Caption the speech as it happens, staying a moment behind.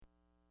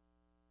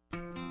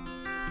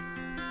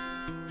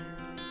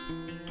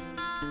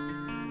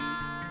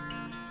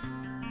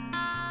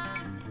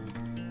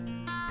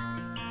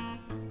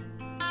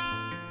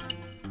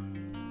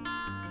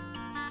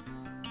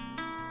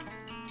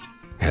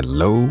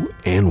Hello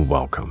and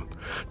welcome.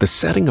 The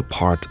Setting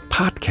Apart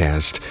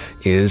podcast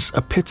is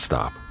a pit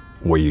stop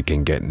where you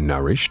can get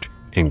nourished,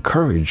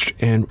 encouraged,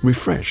 and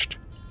refreshed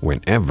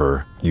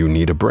whenever you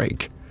need a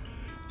break.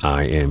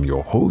 I am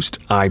your host,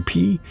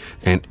 IP,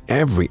 and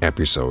every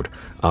episode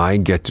I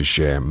get to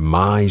share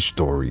my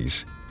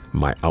stories,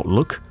 my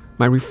outlook,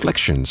 my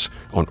reflections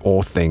on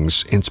all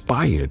things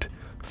inspired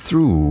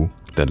through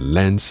the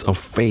lens of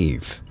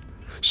faith.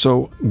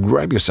 So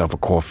grab yourself a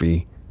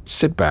coffee,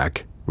 sit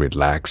back,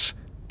 relax,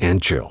 and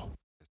chill.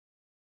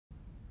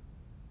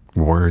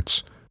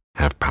 Words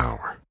have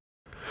power.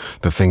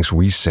 The things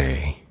we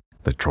say,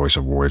 the choice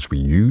of words we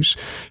use,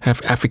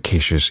 have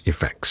efficacious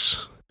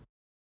effects.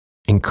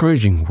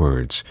 Encouraging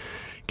words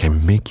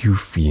can make you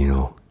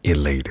feel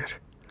elated,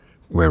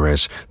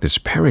 whereas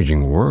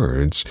disparaging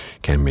words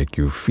can make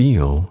you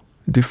feel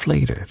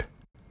deflated.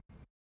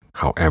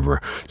 However,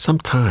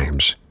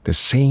 sometimes the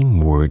same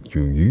word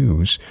you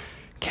use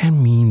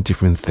can mean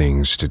different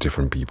things to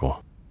different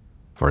people.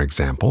 For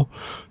example,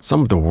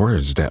 some of the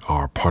words that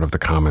are part of the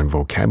common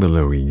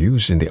vocabulary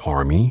used in the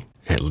Army,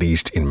 at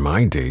least in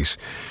my days,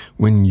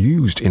 when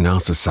used in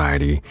our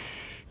society,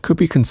 could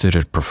be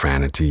considered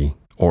profanity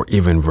or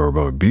even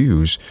verbal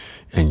abuse,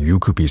 and you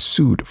could be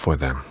sued for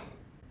them.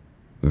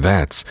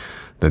 That's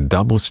the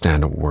double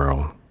standard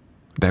world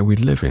that we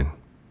live in.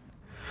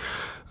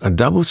 A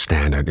double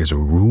standard is a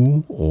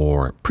rule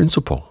or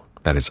principle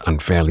that is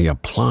unfairly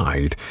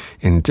applied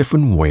in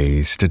different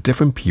ways to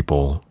different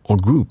people or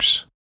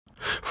groups.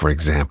 For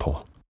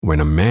example,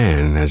 when a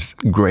man has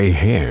gray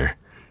hair,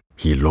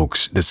 he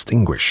looks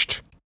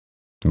distinguished.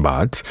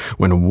 But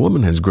when a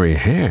woman has gray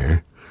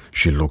hair,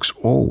 she looks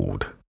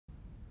old.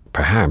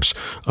 Perhaps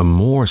a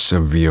more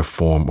severe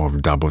form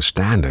of double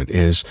standard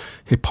is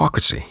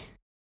hypocrisy.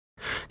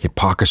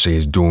 Hypocrisy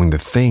is doing the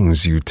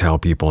things you tell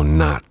people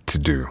not to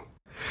do.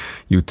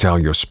 You tell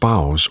your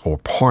spouse or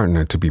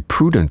partner to be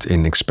prudent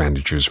in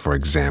expenditures, for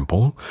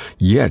example,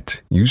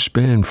 yet you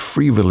spend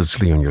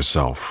frivolously on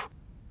yourself.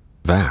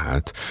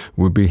 That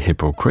would be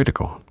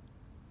hypocritical.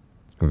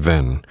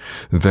 Then,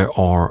 there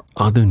are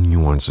other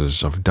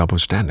nuances of double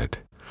standard.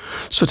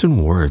 Certain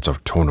words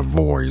of tone of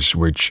voice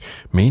which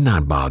may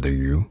not bother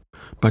you,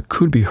 but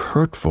could be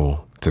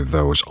hurtful to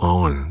those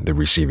on the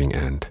receiving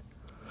end.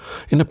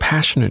 In a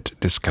passionate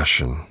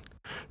discussion,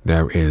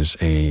 there is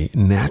a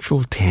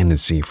natural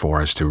tendency for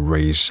us to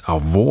raise our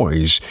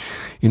voice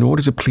in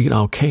order to plead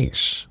our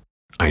case.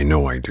 I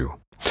know I do.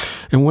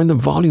 And when the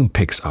volume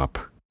picks up,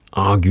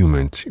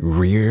 argument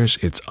rears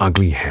its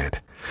ugly head,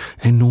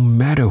 and no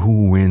matter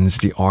who wins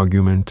the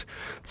argument,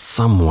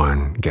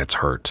 someone gets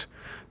hurt.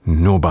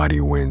 Nobody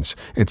wins.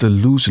 It's a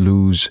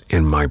lose-lose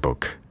in my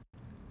book.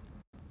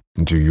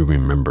 Do you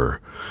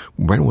remember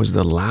when was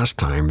the last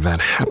time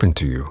that happened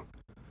to you?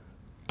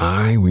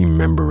 I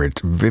remember it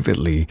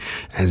vividly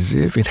as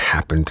if it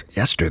happened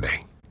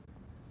yesterday.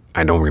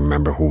 I don't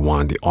remember who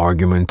won the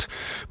argument,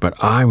 but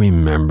I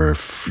remember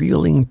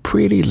feeling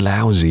pretty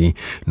lousy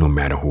no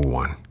matter who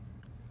won.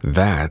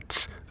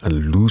 That's a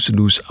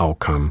lose-lose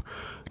outcome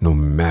no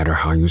matter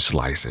how you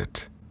slice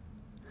it.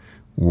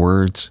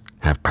 Words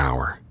have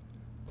power.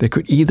 They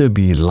could either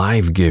be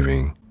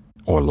life-giving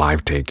or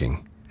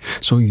life-taking,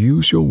 so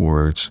use your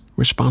words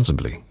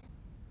responsibly.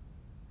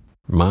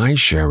 My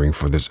sharing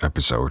for this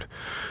episode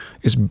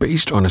is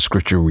based on a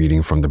scripture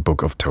reading from the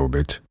book of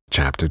Tobit,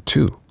 chapter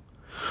 2.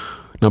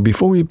 Now,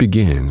 before we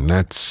begin,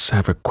 let's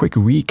have a quick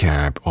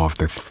recap of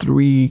the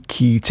 3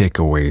 key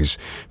takeaways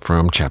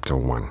from chapter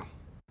 1.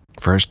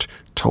 First,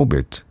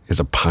 Tobit is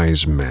a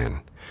pious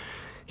man.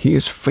 He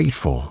is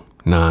faithful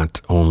not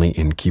only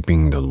in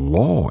keeping the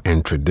law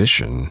and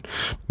tradition,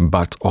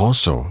 but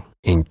also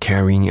in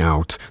carrying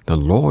out the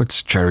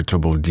Lord's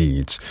charitable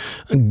deeds,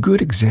 a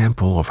good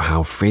example of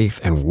how faith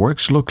and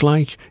works look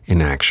like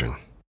in action.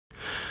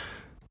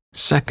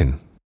 Second,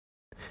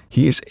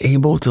 he is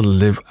able to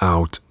live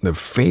out the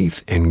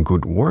faith and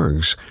good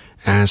works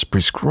as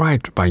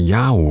prescribed by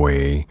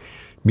Yahweh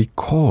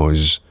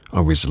because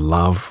of his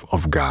love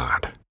of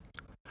God.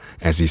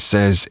 As he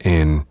says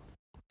in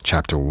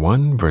chapter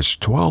 1, verse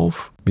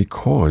 12,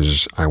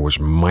 because I was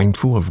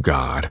mindful of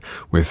God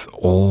with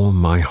all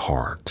my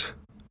heart.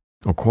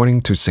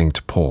 According to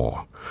St.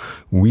 Paul,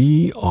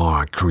 we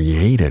are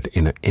created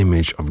in the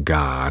image of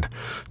God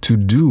to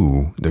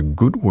do the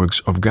good works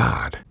of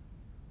God.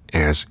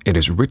 As it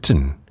is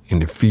written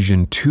in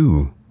Ephesians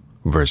 2,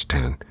 verse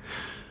 10,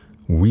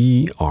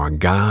 we are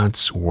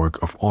God's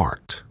work of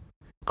art,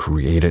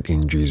 created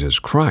in Jesus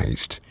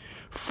Christ,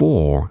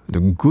 for the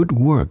good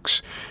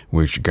works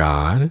which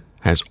God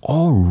has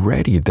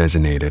already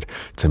designated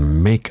to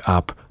make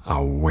up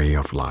our way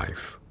of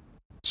life.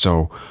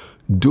 So,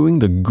 doing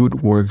the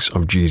good works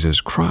of Jesus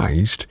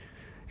Christ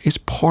is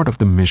part of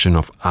the mission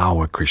of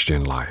our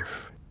Christian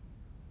life.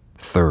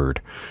 Third,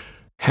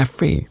 have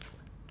faith.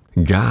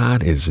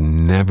 God is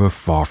never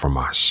far from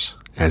us,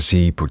 as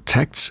He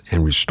protects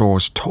and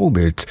restores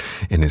Tobit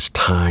in his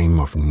time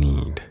of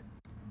need.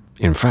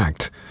 In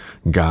fact,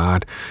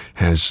 God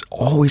has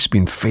always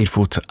been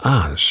faithful to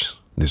us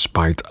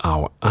despite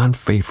our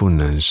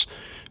unfaithfulness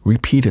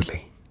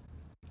repeatedly.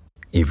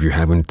 If you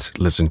haven't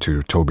listened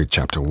to Tobit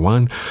chapter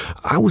 1,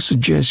 I would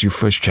suggest you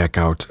first check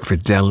out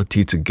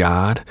Fidelity to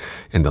God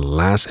in the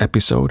last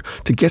episode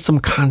to get some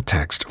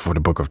context for the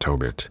book of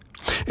Tobit.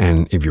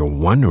 And if you're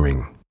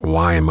wondering,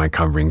 why am I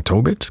covering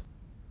Tobit?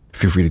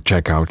 Feel free to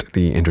check out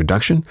the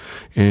introduction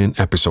in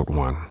episode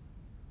 1.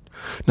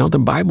 Now, the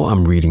Bible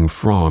I'm reading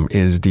from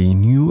is the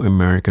New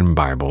American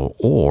Bible,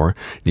 or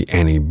the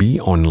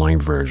NAB online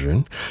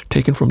version,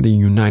 taken from the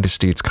United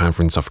States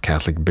Conference of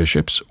Catholic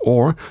Bishops,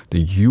 or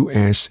the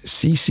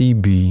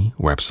USCCB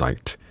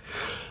website.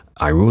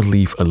 I will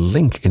leave a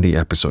link in the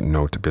episode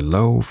note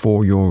below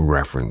for your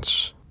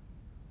reference.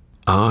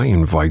 I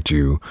invite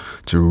you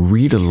to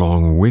read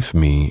along with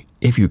me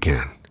if you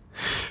can.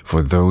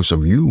 For those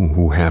of you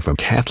who have a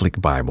Catholic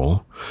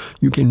Bible,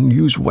 you can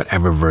use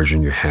whatever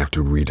version you have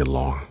to read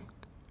along.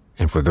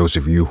 And for those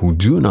of you who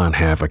do not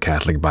have a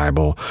Catholic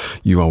Bible,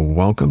 you are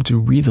welcome to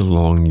read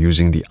along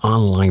using the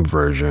online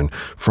version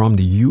from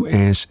the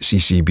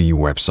USCCB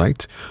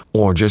website,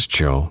 or just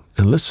chill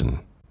and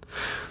listen.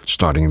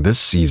 Starting this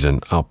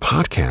season, our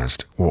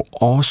podcast will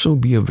also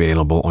be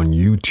available on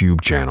YouTube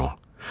channel.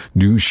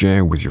 Do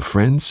share with your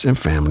friends and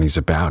families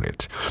about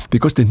it,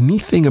 because the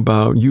neat thing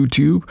about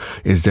YouTube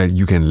is that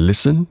you can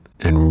listen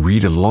and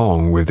read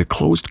along with the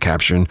closed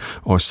caption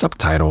or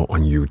subtitle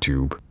on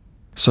YouTube.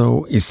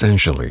 So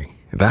essentially,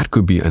 that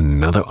could be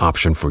another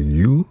option for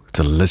you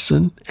to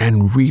listen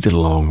and read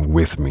along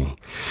with me.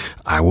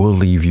 I will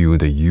leave you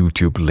the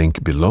YouTube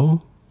link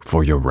below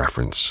for your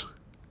reference.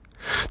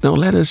 Now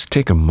let us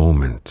take a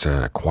moment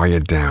to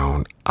quiet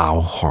down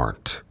our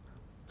heart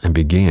and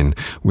begin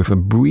with a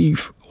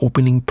brief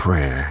opening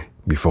prayer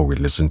before we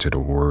listen to the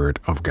Word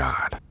of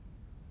God.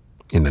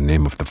 In the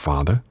name of the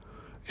Father,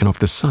 and of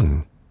the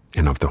Son,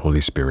 and of the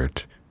Holy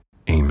Spirit.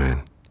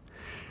 Amen.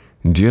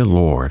 Dear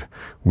Lord,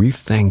 we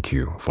thank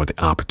you for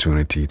the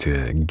opportunity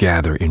to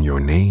gather in your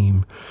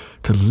name,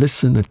 to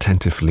listen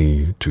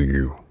attentively to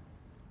you.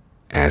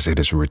 As it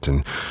is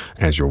written,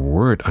 as your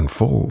word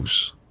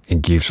unfolds,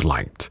 it gives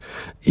light.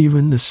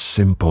 Even the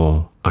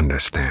simple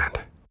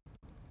understand.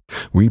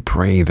 We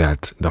pray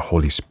that the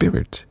Holy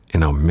Spirit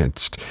in our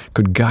midst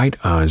could guide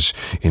us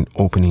in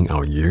opening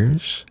our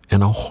ears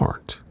and our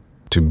heart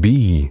to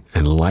be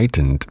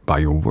enlightened by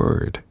your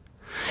word.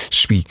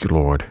 Speak,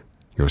 Lord,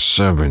 your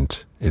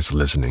servant is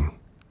listening.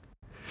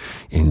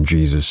 In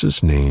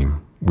Jesus'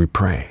 name we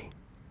pray.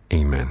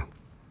 Amen.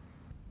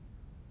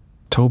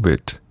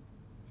 Tobit,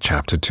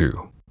 chapter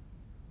 2.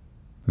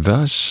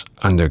 Thus,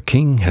 under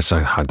King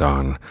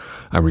Esarhaddon,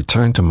 I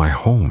returned to my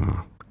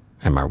home,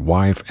 and my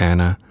wife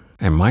Anna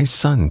and my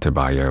son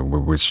Tobiah were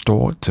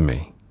restored to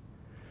me.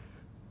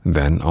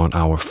 Then on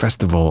our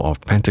festival of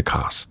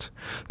Pentecost,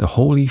 the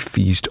holy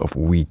feast of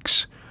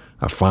weeks,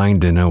 a fine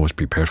dinner was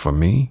prepared for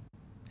me,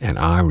 and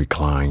I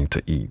reclined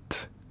to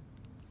eat.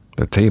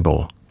 The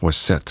table was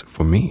set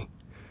for me,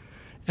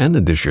 and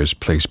the dishes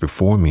placed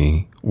before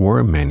me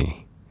were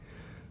many.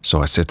 So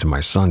I said to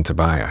my son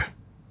Tobiah,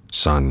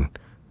 Son,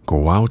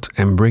 go out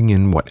and bring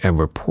in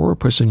whatever poor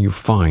person you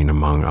find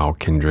among our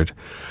kindred,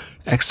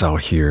 exile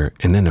here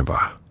in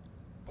Nineveh,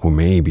 who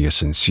may be a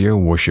sincere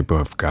worshiper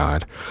of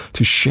God,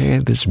 to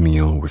share this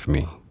meal with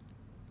me.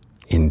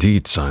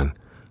 Indeed, son,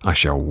 I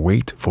shall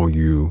wait for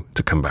you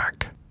to come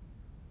back.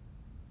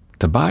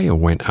 Tobiah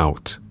went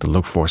out to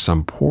look for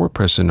some poor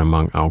person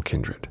among our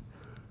kindred,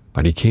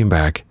 but he came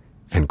back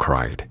and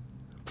cried,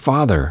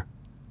 Father!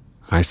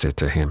 I said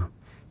to him,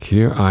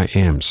 Here I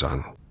am,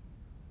 son.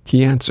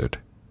 He answered,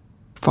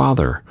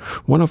 Father,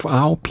 one of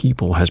our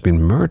people has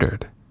been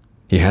murdered.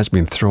 He has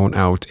been thrown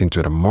out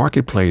into the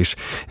marketplace,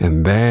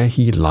 and there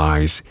he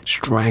lies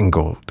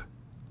strangled.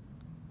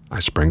 I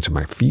sprang to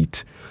my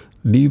feet,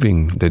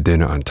 leaving the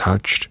dinner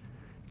untouched,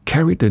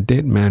 carried the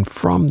dead man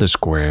from the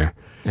square,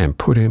 and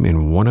put him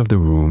in one of the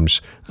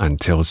rooms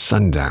until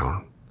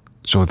sundown,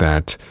 so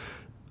that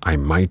I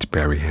might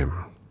bury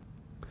him.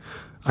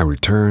 I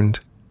returned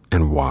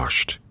and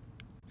washed,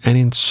 and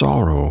in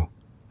sorrow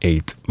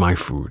ate my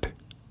food.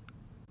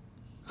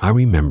 I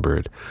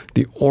remembered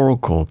the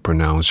oracle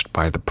pronounced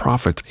by the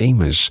prophet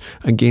Amos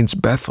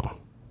against Bethel.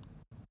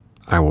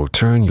 I will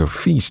turn your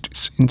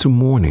feasts into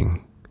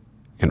mourning,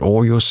 and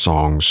all your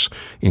songs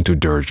into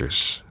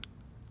dirges.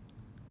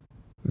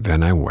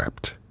 Then I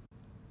wept.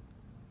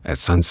 At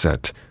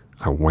sunset,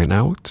 I went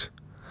out,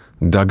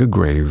 dug a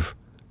grave,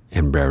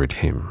 and buried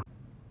him.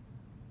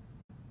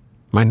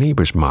 My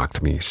neighbors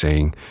mocked me,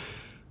 saying,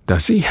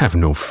 Does he have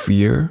no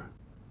fear?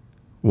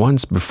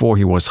 Once before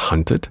he was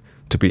hunted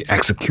to be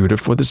executed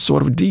for this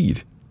sort of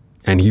deed,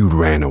 and he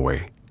ran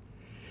away.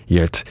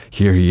 Yet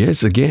here he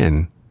is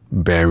again,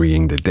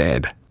 burying the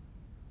dead.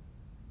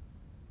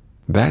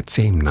 That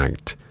same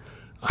night,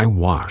 I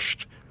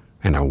washed,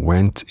 and I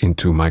went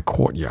into my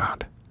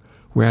courtyard,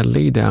 where I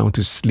lay down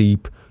to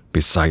sleep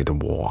beside the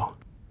wall.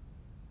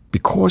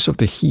 Because of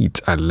the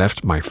heat, I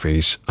left my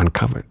face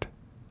uncovered.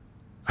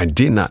 I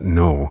did not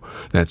know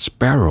that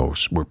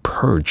sparrows were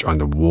perched on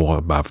the wall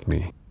above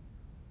me.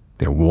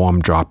 Their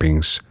warm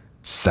droppings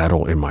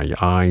settled in my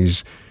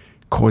eyes,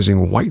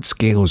 causing white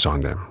scales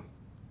on them.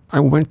 I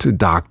went to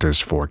doctors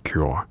for a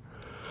cure,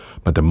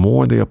 But the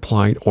more they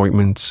applied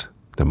ointments,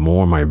 the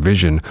more my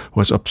vision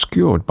was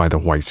obscured by the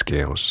white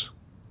scales,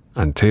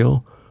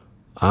 until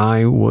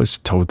I was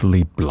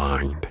totally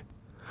blind.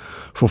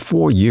 For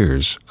 4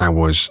 years, I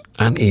was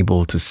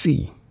unable to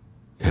see,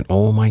 and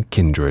all my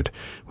kindred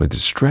were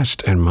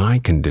distressed at my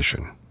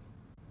condition.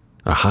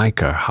 A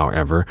hiker,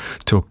 however,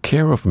 took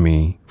care of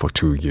me for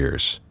 2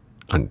 years,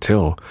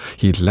 until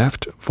he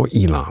left for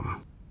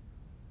Elam.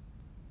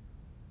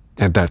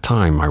 At that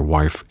time, my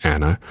wife,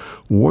 Anna,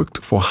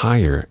 worked for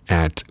hire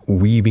at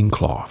weaving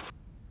cloth,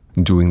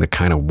 doing the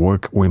kind of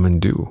work women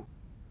do.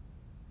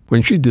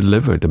 When she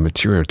delivered the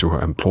material to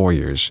her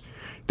employers,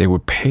 they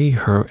would pay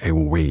her a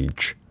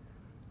wage.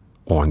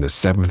 On the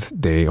 7th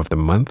day of the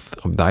month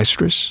of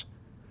Dystrus,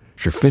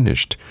 she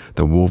finished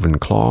the woven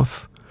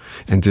cloth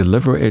and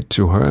delivered it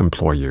to her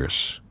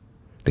employers.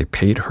 They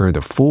paid her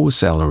the full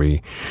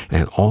salary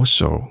and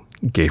also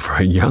gave her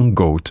a young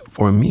goat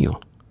for a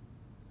meal.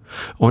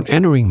 On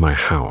entering my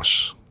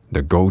house,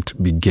 the goat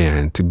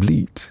began to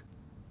bleat.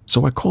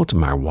 So I called to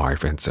my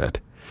wife and said,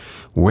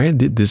 "Where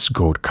did this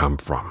goat come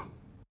from?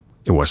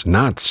 It was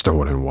not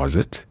stolen, was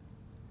it?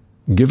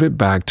 Give it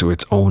back to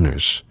its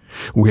owners.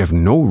 We have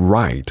no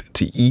right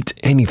to eat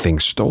anything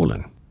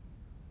stolen."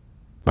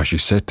 But she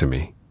said to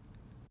me,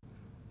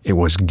 "It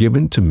was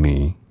given to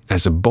me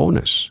as a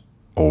bonus,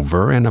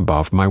 over and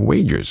above my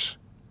wages."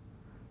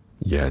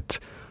 Yet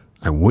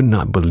I would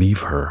not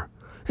believe her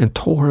and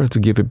told her to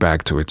give it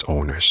back to its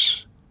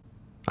owners.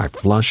 I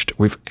flushed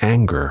with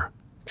anger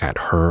at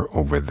her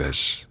over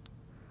this.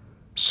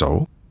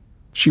 So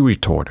she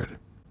retorted,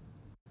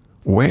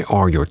 "Where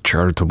are your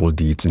charitable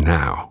deeds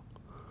now?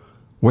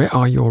 Where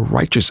are your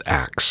righteous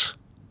acts?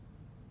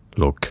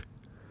 Look,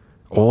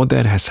 all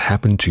that has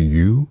happened to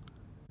you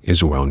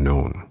is well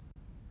known."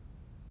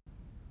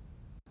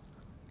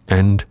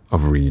 End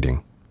of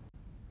reading.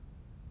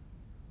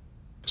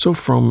 So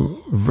from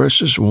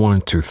verses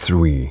 1 to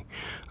 3,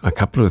 a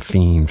couple of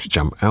themes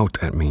jump out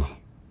at me.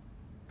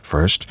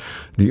 First,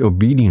 the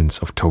obedience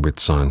of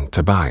Tobit's son,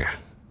 Tobiah.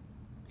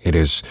 It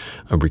is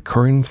a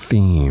recurring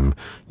theme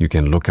you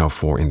can look out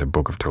for in the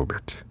book of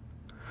Tobit.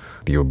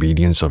 The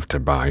obedience of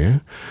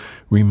Tobiah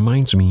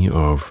reminds me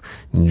of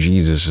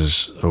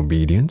Jesus'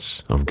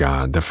 obedience of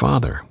God the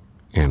Father,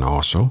 and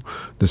also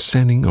the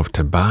sending of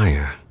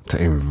Tobiah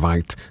to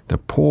invite the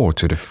poor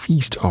to the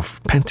feast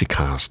of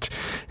Pentecost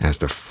as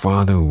the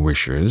Father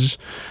wishes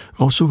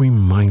also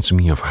reminds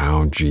me of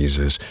how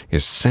Jesus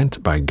is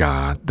sent by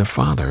God the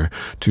Father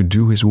to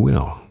do His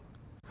will.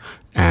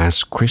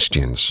 As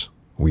Christians,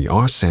 we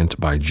are sent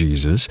by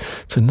Jesus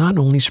to not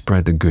only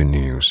spread the good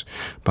news,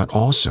 but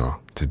also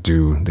to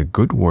do the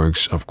good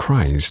works of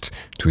Christ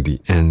to the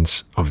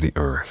ends of the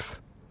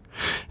earth.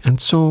 And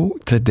so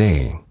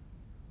today,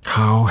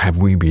 how have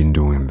we been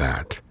doing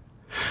that?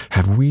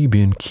 Have we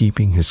been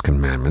keeping His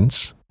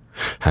commandments?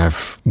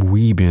 Have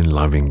we been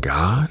loving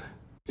God?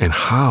 And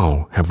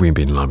how have we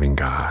been loving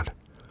God?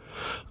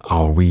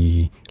 Are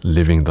we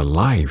living the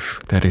life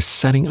that is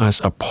setting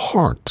us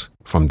apart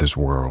from this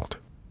world?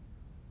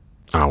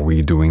 Are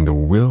we doing the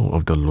will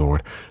of the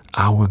Lord,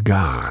 our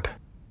God?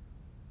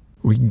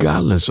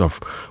 Regardless of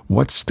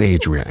what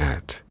stage we're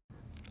at,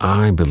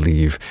 I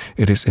believe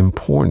it is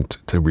important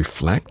to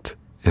reflect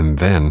and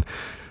then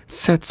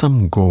set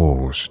some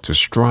goals to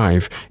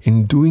strive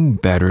in doing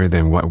better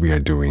than what we are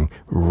doing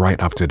right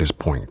up to this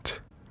point.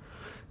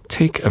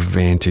 Take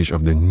advantage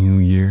of the new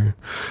year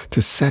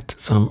to set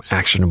some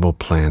actionable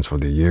plans for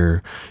the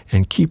year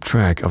and keep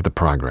track of the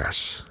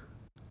progress.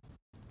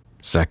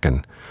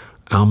 Second,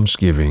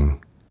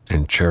 almsgiving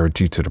and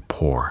charity to the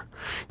poor.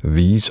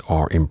 These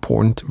are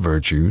important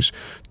virtues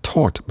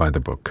taught by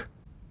the book.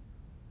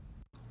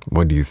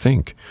 What do you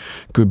think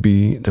could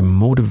be the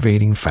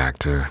motivating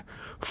factor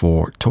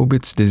for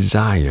Tobit's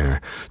desire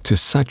to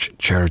such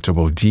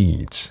charitable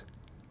deeds?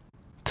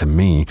 To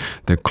me,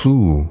 the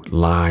clue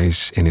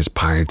lies in his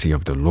piety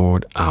of the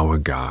Lord our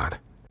God.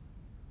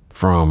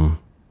 From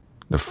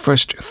the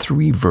first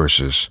 3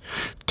 verses,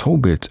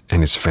 Tobit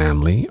and his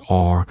family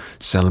are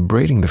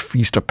celebrating the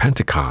Feast of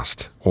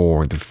Pentecost,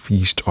 or the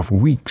Feast of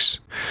Weeks.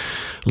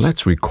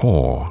 Let's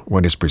recall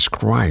what is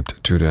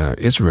prescribed to the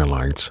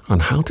Israelites on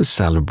how to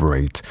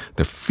celebrate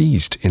the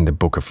feast in the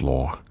Book of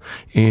Law,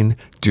 in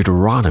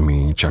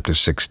Deuteronomy chapter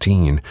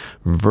 16,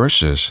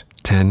 verses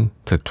 10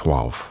 to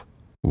 12.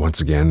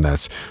 Once again,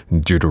 that's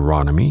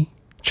Deuteronomy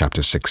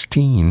chapter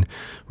 16,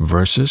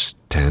 verses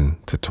 10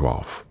 to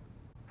 12.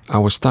 I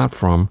will start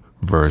from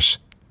verse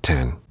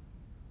 10.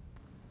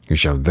 You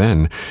shall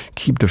then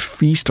keep the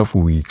Feast of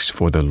Weeks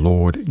for the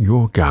Lord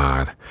your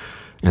God,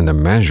 and the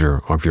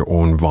measure of your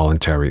own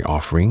voluntary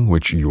offering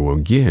which you will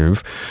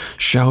give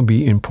shall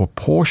be in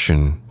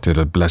proportion to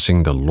the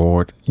blessing the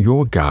Lord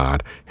your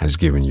God has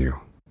given you.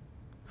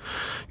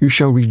 You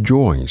shall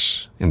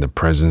rejoice in the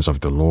presence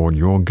of the Lord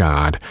your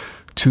God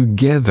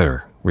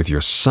together with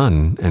your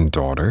son and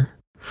daughter,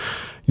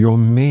 your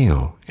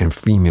male and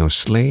female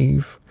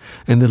slave,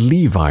 and the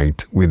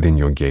Levite within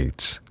your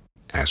gates,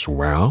 as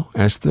well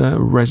as the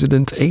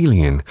resident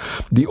alien,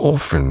 the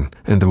orphan,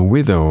 and the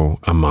widow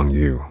among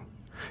you.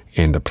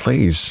 in the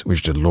place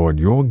which the Lord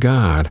your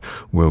God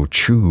will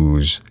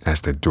choose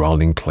as the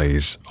dwelling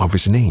place of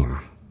his name.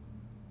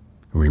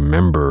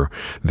 Remember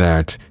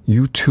that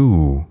you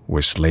too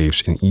were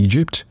slaves in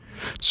Egypt,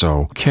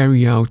 so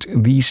carry out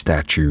these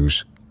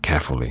statutes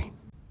carefully.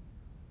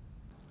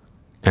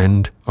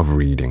 End of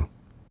reading.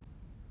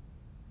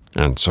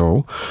 And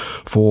so,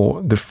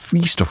 for the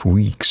Feast of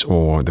Weeks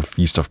or the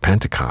Feast of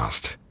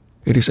Pentecost,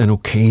 it is an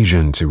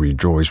occasion to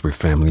rejoice with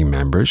family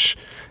members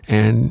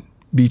and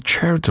be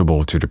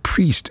charitable to the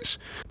priests,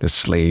 the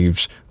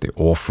slaves, the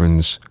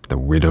orphans, the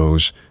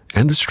widows,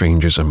 and the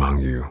strangers among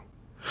you.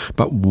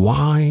 But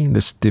why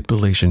the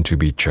stipulation to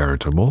be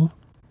charitable?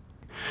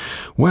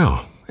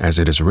 Well, as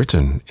it is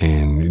written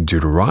in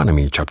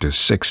Deuteronomy chapter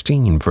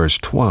 16, verse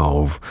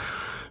 12,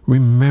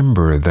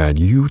 remember that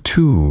you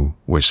too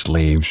were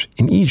slaves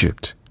in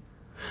Egypt.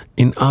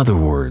 In other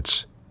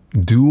words,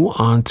 do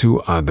unto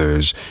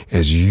others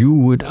as you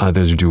would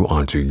others do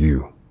unto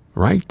you,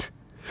 right?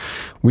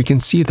 We can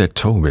see that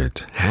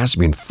Tobit has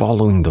been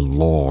following the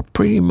law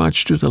pretty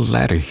much to the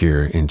letter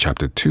here in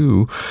chapter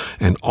 2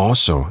 and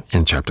also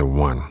in chapter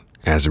 1,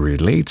 as it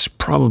relates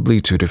probably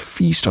to the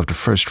Feast of the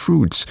First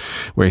Fruits,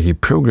 where he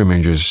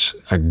pilgrimages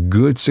a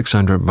good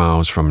 600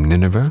 miles from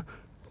Nineveh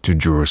to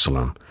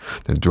Jerusalem,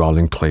 the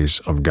dwelling place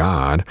of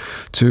God,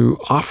 to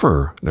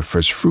offer the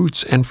first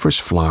fruits and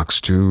first flocks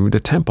to the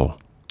temple,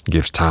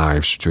 gives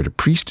tithes to the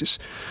priests,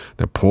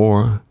 the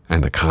poor,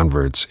 and the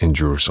converts in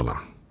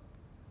Jerusalem.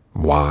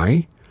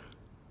 Why?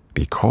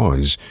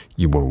 Because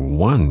you were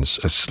once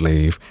a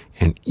slave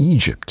in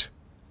Egypt,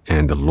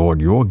 and the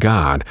Lord your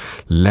God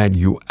led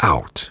you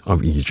out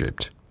of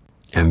Egypt.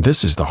 And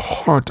this is the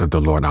heart of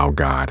the Lord our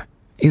God,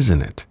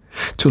 isn't it?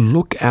 To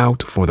look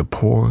out for the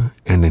poor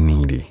and the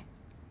needy.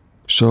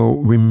 So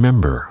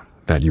remember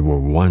that you were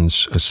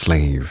once a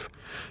slave.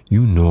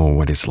 You know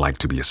what it's like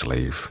to be a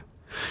slave.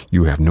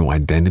 You have no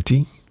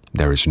identity.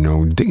 There is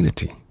no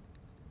dignity.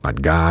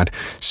 But God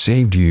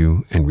saved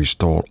you and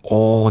restored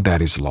all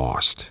that is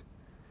lost.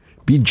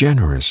 Be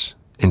generous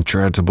and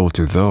charitable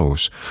to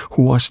those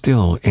who are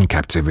still in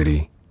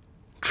captivity.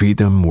 Treat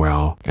them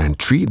well and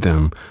treat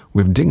them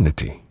with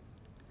dignity.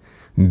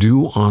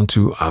 Do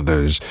unto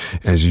others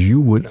as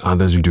you would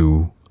others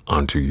do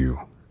unto you.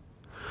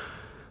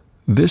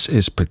 This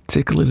is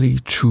particularly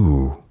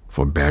true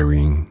for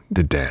burying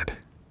the dead.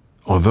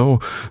 Although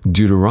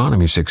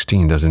Deuteronomy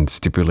 16 doesn't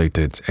stipulate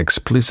it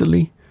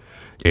explicitly,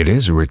 it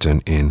is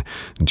written in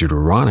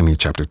Deuteronomy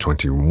chapter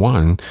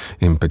 21,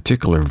 in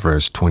particular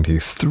verse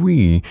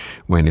 23,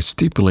 when it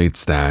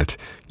stipulates that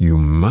you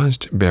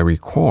must bury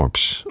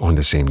corpse on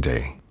the same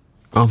day.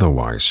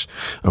 Otherwise,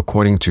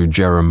 according to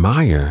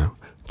Jeremiah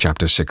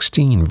chapter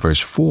 16, verse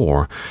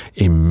 4,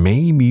 it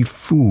may be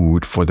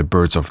food for the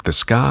birds of the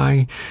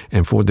sky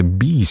and for the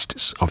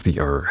beasts of the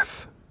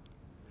earth.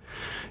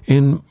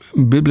 In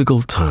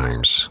biblical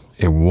times,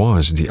 it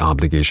was the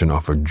obligation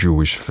of a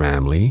Jewish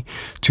family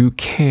to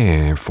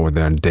care for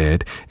their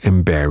dead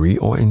and bury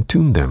or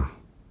entomb them.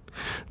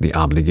 The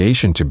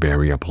obligation to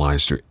bury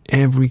applies to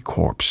every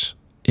corpse,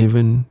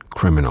 even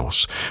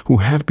criminals who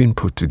have been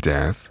put to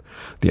death,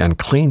 the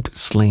unclaimed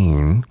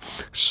slain,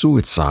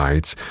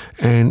 suicides,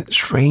 and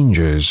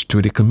strangers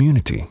to the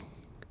community.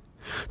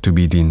 To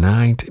be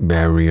denied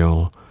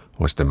burial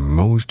was the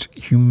most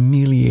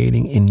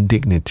humiliating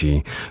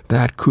indignity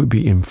that could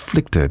be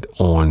inflicted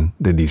on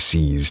the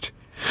deceased,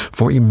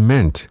 for it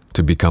meant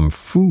to become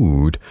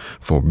food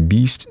for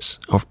beasts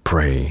of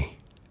prey.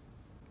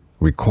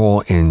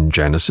 Recall in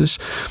Genesis,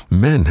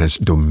 man has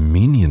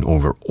dominion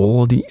over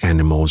all the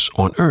animals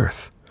on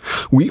earth.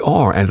 We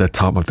are at the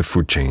top of the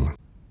food chain.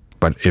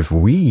 But if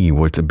we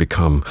were to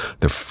become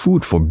the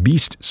food for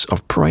beasts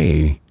of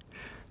prey,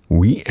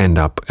 we end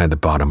up at the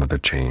bottom of the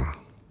chain.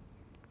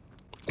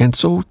 And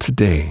so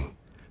today,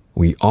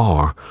 we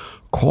are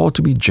called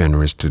to be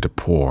generous to the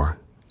poor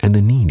and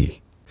the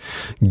needy,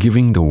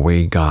 giving the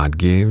way God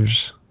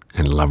gives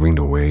and loving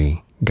the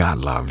way God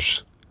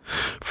loves.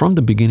 From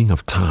the beginning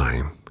of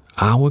time,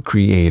 our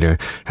Creator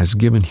has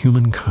given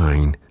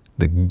humankind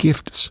the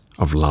gifts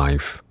of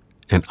life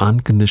and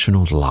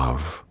unconditional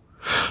love.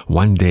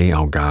 One day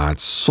our God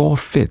saw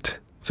fit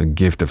to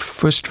give the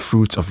first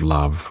fruits of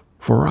love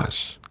for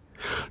us,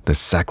 the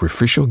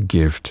sacrificial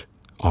gift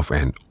of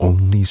an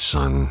only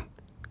Son,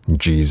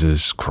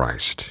 Jesus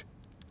Christ.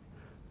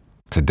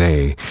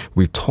 Today,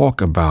 we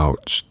talk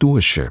about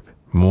stewardship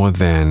more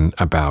than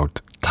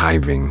about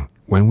tithing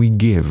when we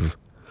give.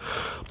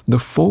 The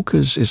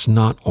focus is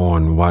not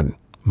on what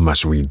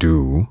must we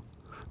do,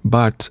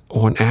 but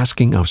on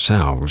asking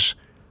ourselves,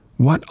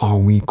 what are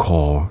we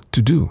called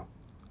to do?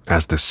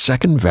 As the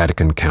Second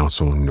Vatican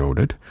Council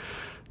noted,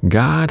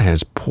 God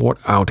has poured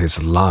out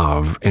His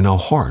love in our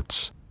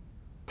hearts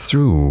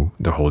through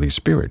the Holy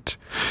Spirit.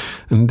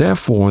 And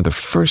therefore, the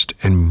first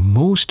and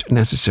most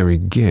necessary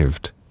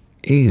gift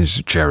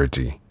is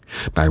charity,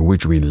 by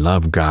which we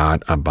love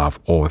God above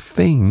all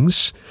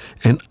things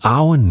and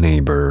our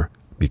neighbor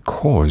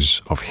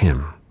because of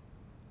Him.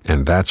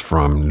 And that's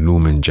from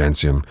Lumen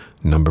Gentium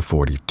number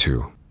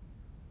 42.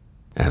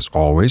 As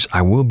always,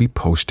 I will be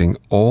posting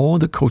all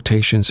the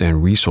quotations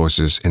and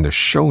resources in the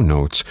show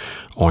notes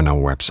on our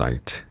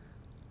website.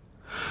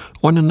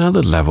 On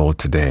another level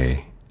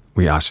today,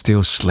 we are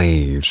still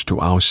slaves to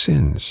our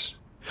sins.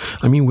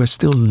 We're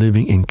still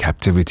living in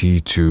captivity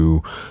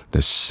to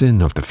the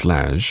sin of the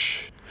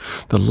flesh,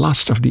 the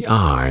lust of the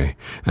eye,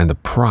 and the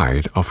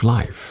pride of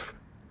life.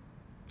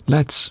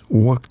 Let's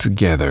work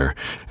together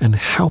and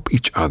help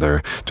each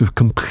other to be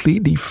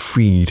completely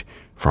freed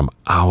from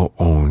our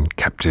own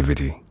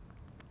captivity.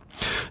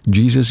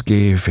 Jesus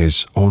gave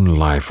his own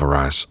life for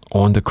us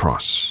on the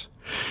cross.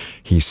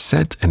 He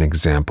set an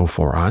example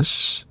for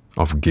us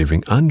of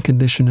giving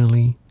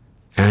unconditionally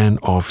and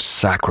of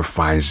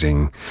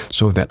sacrificing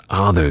so that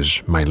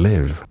others might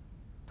live.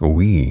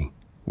 We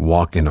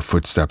walk in the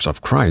footsteps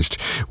of Christ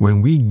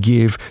when we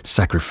give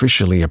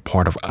sacrificially a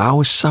part of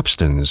our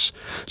substance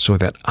so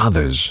that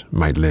others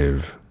might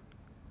live.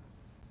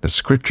 The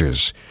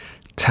scriptures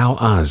tell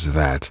us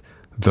that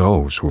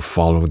those who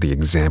follow the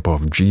example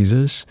of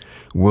Jesus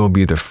will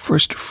be the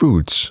first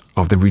fruits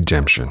of the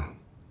redemption.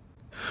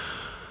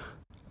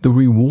 The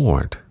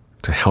reward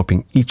to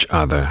helping each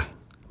other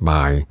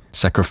by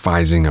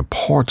sacrificing a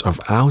part of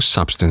our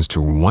substance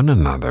to one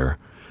another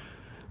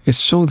is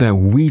so that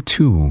we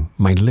too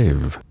might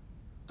live.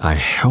 I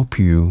help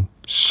you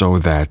so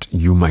that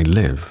you might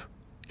live,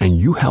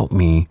 and you help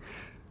me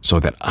so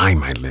that I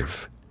might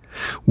live.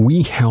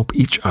 We help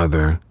each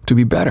other to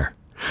be better,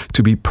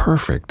 to be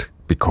perfect,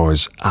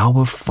 because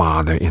our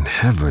Father in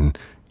heaven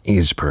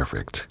is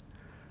perfect.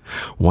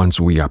 Once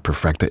we are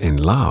perfected in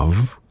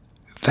love,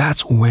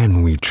 that's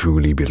when we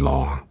truly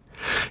belong.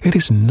 It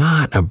is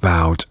not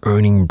about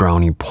earning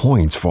brownie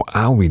points for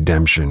our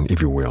redemption,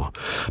 if you will.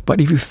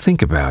 But if you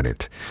think about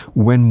it,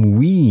 when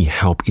we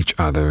help each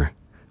other,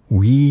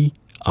 we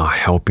are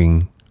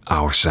helping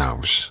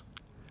ourselves.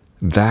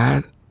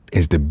 That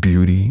is the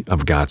beauty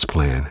of God's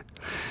plan.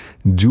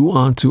 Do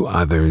unto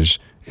others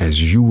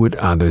as you would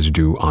others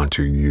do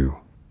unto you.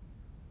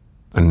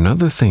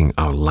 Another thing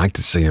I would like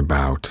to say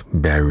about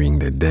burying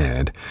the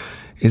dead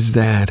is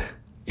that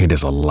it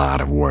is a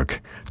lot of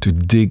work to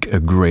dig a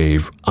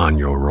grave on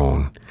your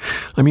own.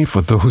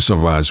 For those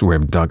of us who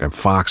have dug a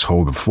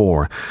foxhole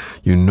before,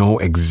 you know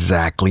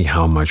exactly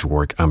how much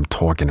work I'm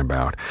talking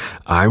about.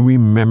 I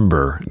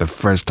remember the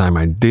first time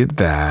I did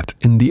that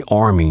in the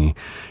army.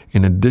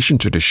 In addition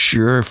to the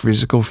sheer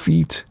physical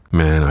feat,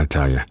 man, I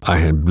tell you, I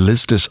had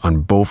blisters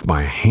on both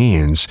my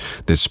hands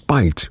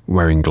despite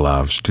wearing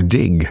gloves to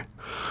dig.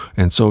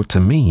 And so to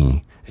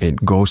me,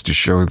 it goes to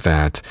show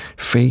that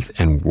faith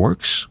and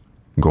works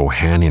go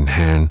hand in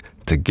hand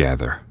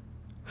together.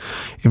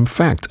 In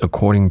fact,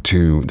 according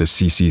to the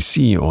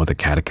CCC, or the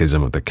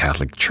Catechism of the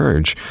Catholic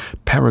Church,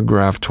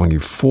 paragraph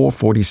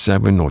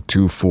 2447 or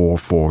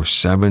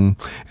 2447,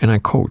 and I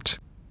quote,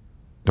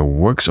 "The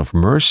works of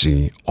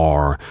mercy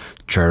are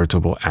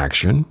charitable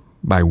action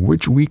by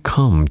which we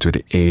come to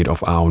the aid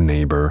of our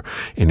neighbor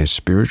in his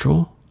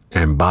spiritual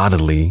and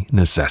bodily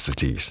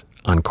necessities,"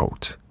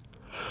 unquote.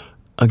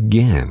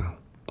 Again,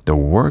 the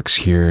works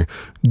here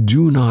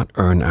do not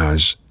earn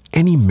us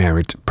any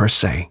merit per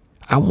se.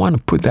 I want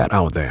to put that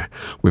out there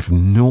with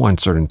no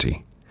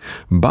uncertainty.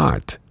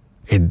 But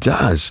it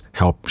does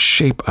help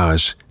shape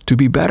us to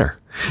be better,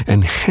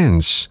 and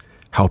hence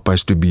help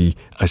us to be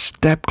a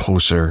step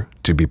closer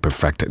to be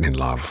perfected in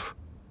love.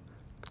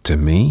 To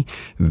me,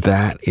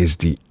 that is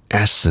the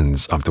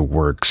essence of the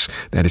works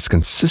that is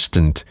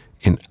consistent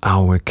in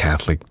our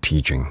Catholic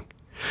teaching.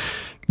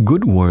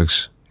 Good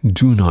works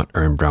do not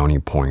earn brownie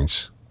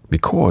points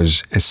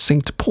because, as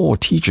St. Paul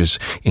teaches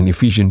in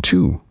Ephesians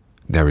 2,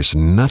 there is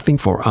nothing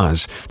for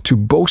us to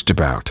boast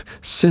about,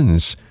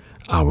 since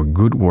our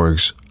good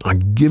works are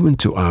given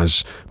to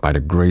us by the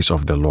grace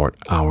of the Lord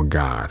our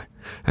God.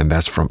 And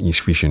that's from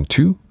Ephesians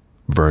 2,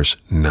 verse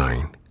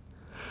 9.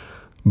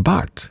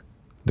 But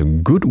the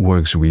good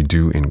works we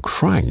do in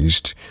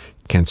Christ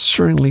can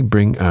certainly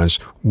bring us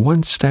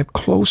one step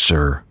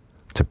closer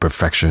to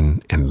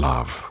perfection in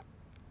love.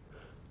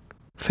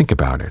 Think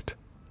about it.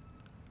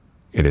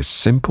 It is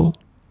simple,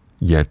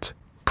 yet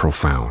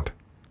profound.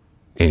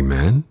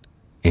 Amen.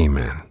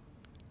 Amen.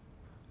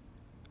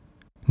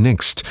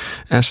 Next,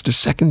 as the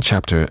second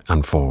chapter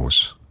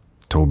unfolds,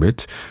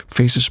 Tobit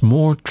faces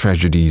more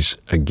tragedies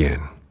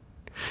again.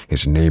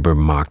 His neighbor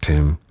mocked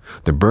him.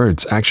 The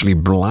birds actually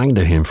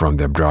blinded him from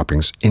their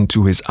droppings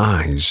into his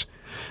eyes,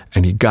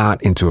 and he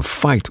got into a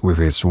fight with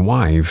his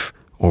wife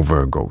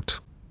over a goat.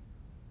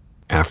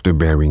 After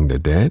burying the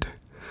dead,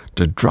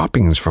 the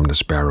droppings from the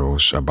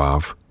sparrows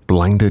above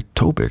blinded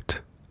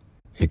Tobit.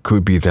 It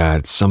could be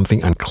that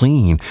something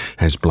unclean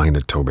has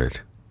blinded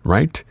Tobit,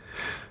 right?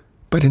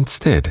 But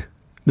instead,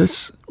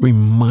 this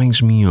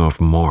reminds me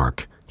of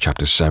Mark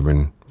chapter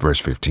 7, verse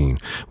 15,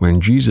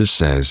 when Jesus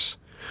says,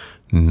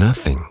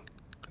 "Nothing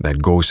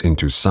that goes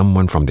into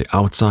someone from the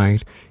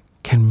outside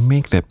can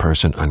make that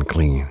person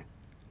unclean.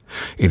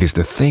 It is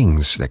the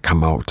things that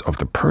come out of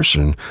the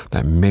person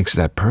that makes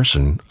that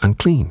person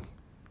unclean."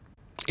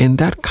 In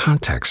that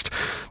context,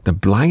 the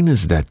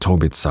blindness that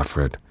Tobit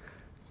suffered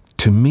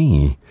to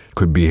me,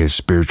 could be his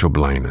spiritual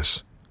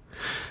blindness.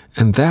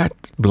 And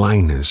that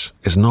blindness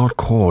is not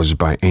caused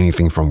by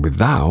anything from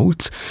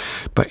without,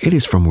 but it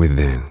is from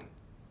within.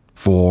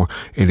 For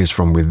it is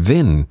from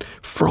within,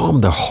 from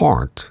the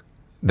heart,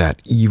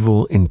 that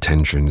evil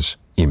intentions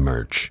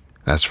emerge.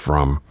 That's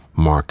from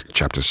Mark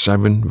chapter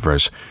 7,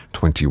 verse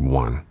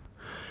 21.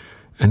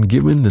 And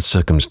given the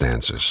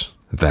circumstances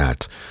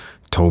that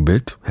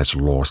Tobit has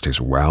lost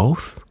his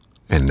wealth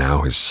and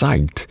now his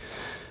sight,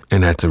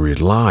 and had to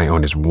rely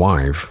on his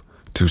wife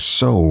to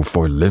sew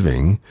for a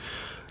living,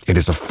 it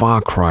is a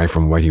far cry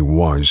from what he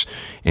was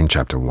in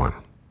chapter 1.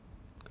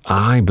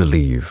 I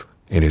believe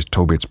it is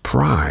Tobit's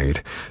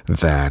pride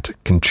that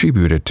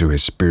contributed to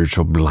his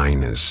spiritual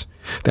blindness,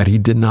 that he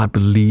did not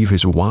believe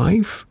his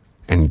wife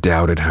and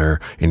doubted her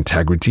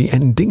integrity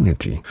and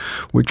dignity,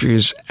 which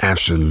is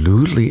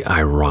absolutely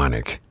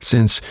ironic,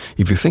 since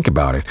if you think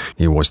about it,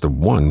 he was the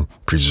one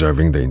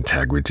preserving the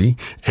integrity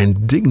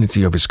and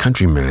dignity of his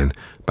countrymen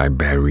by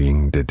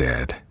burying the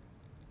dead.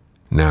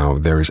 Now,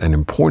 there is an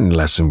important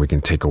lesson we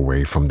can take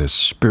away from this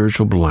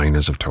spiritual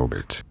blindness of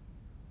Tobit,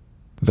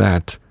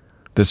 that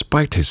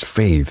despite his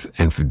faith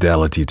and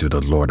fidelity to the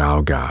Lord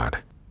our God,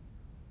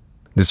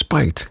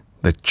 despite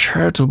the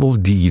charitable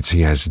deeds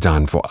he has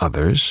done for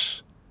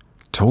others,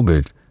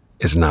 Tobit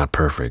is not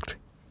perfect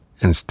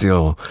and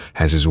still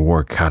has his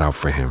work cut out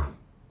for him.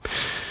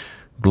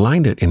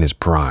 Blinded in his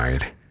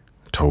pride,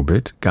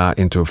 Tobit got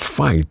into a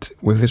fight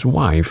with his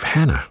wife,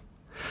 Hannah.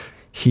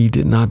 He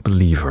did not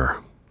believe her.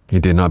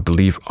 He did not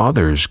believe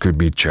others could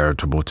be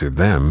charitable to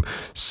them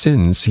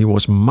since he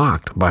was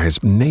mocked by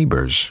his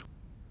neighbors.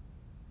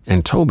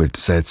 And Tobit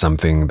said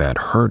something that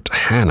hurt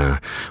Hannah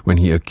when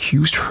he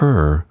accused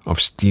her of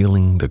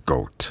stealing the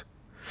goat.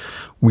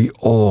 We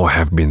all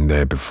have been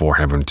there before,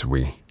 haven't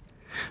we?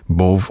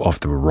 Both of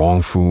the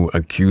wrongful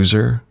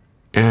accuser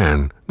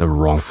and the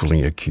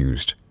wrongfully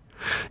accused.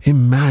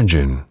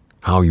 Imagine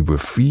how you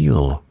would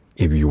feel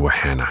if you were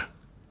Hannah.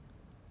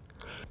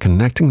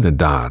 Connecting the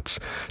dots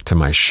to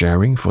my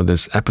sharing for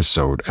this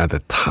episode at the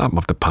top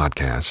of the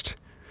podcast,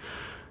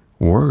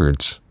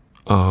 words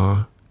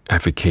are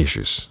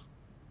efficacious.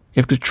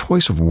 If the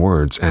choice of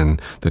words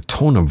and the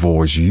tone of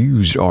voice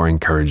used are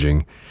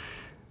encouraging,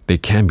 they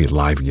can be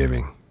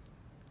life-giving.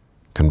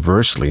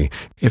 Conversely,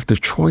 if the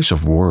choice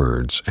of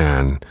words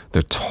and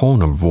the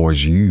tone of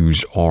voice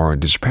used are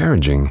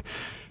disparaging,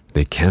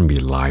 they can be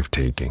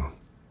life-taking.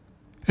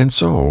 And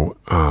so,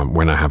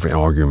 when I have an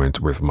argument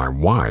with my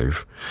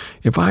wife,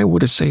 if I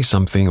were to say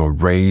something or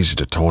raise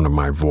the tone of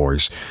my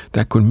voice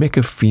that could make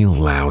her feel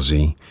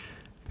lousy,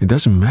 it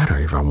doesn't matter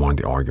if I won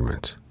the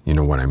argument. You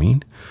know what I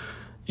mean?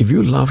 If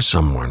you love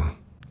someone,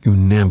 you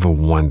never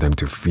want them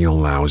to feel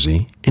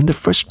lousy in the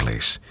first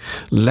place,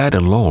 let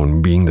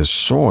alone being the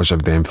source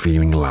of them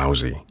feeling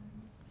lousy.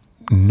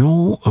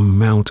 No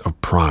amount of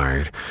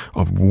pride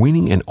of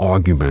winning an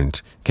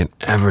argument can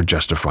ever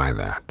justify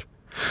that.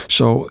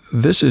 So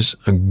this is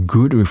a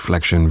good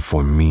reflection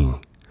for me,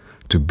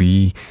 to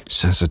be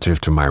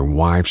sensitive to my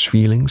wife's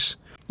feelings,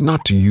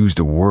 not to use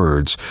the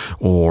words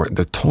or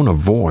the tone of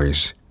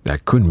voice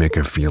that could make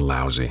her feel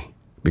lousy,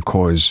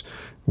 because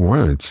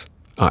words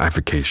are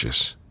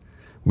efficacious.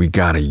 We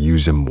gotta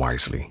use them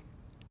wisely.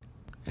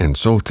 And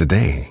so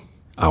today,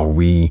 are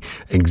we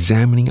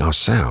examining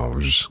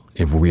ourselves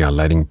if we are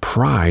letting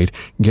pride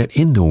get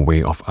in the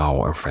way of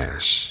our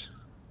affairs?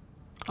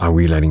 Are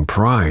we letting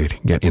pride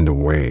get in the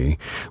way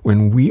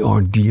when we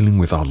are dealing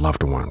with our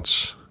loved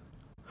ones?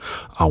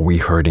 Are we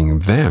hurting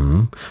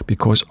them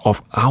because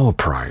of our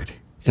pride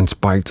in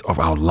spite of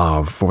our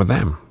love for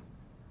them?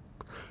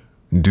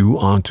 Do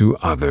unto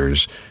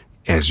others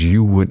as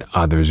you would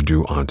others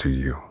do unto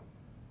you.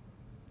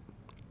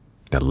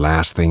 The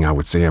last thing I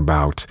would say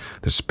about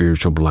the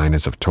spiritual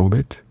blindness of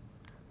Tobit: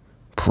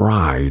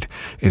 pride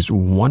is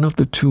one of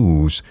the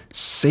tools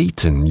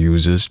Satan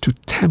uses to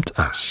tempt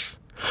us.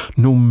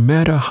 No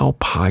matter how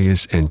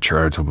pious and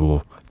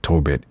charitable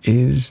Tobit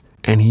is,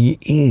 and he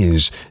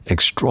is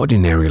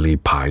extraordinarily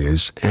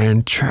pious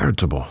and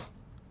charitable.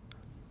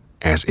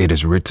 As it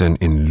is written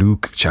in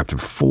Luke chapter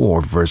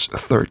 4, verse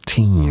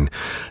 13,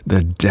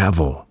 the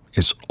devil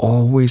is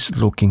always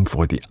looking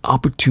for the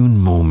opportune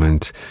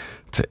moment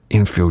to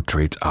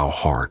infiltrate our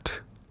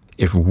heart.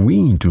 If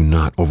we do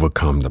not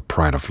overcome the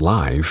pride of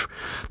life,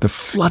 the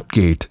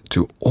floodgate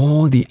to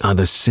all the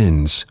other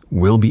sins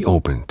will be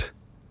opened.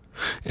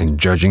 And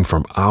judging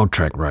from our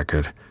track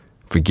record,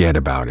 forget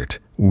about it.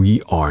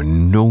 We are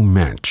no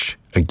match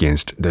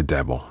against the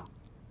devil.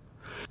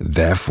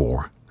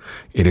 Therefore,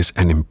 it is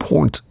an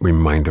important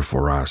reminder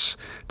for us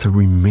to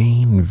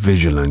remain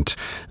vigilant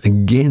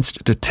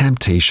against the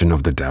temptation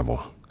of the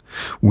devil.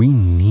 We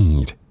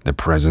need the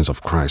presence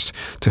of Christ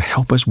to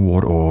help us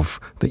ward off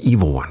the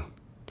evil one.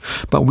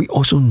 But we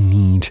also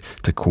need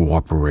to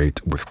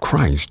cooperate with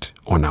Christ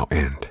on our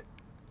end.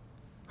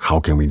 How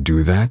can we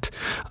do that?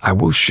 I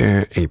will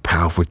share a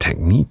powerful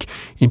technique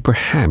in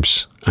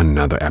perhaps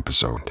another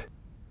episode.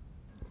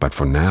 But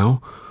for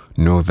now,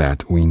 know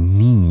that we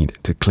need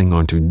to cling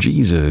on to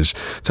Jesus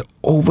to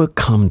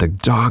overcome the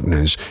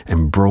darkness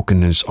and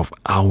brokenness of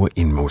our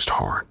inmost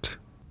heart.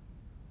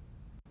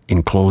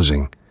 In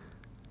closing,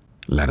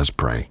 let us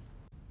pray.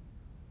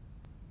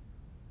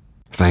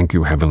 Thank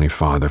you, Heavenly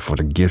Father, for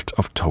the gift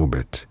of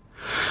Tobit.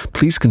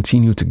 Please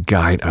continue to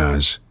guide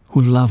us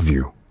who love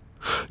you.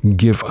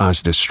 Give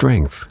us the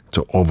strength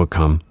to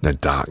overcome the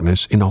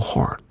darkness in our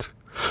heart,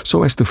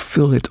 so as to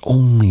fill it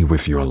only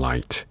with your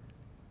light,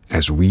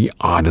 as we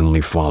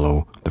ardently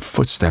follow the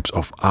footsteps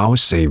of our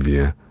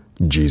Savior,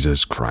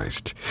 Jesus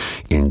Christ.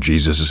 In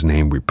Jesus'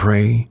 name we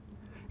pray,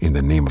 in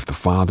the name of the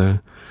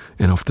Father,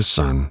 and of the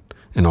Son,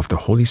 and of the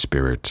Holy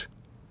Spirit.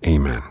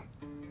 Amen.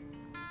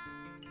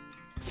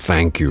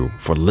 Thank you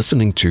for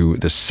listening to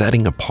the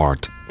Setting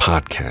Apart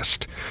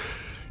podcast.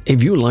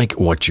 If you like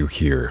what you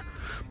hear,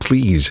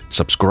 please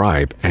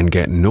subscribe and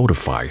get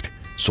notified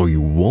so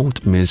you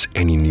won't miss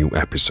any new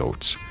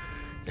episodes.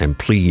 And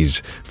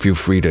please feel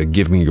free to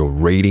give me your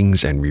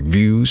ratings and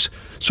reviews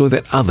so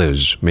that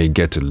others may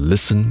get to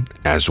listen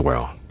as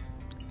well.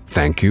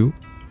 Thank you,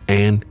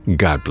 and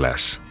God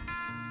bless.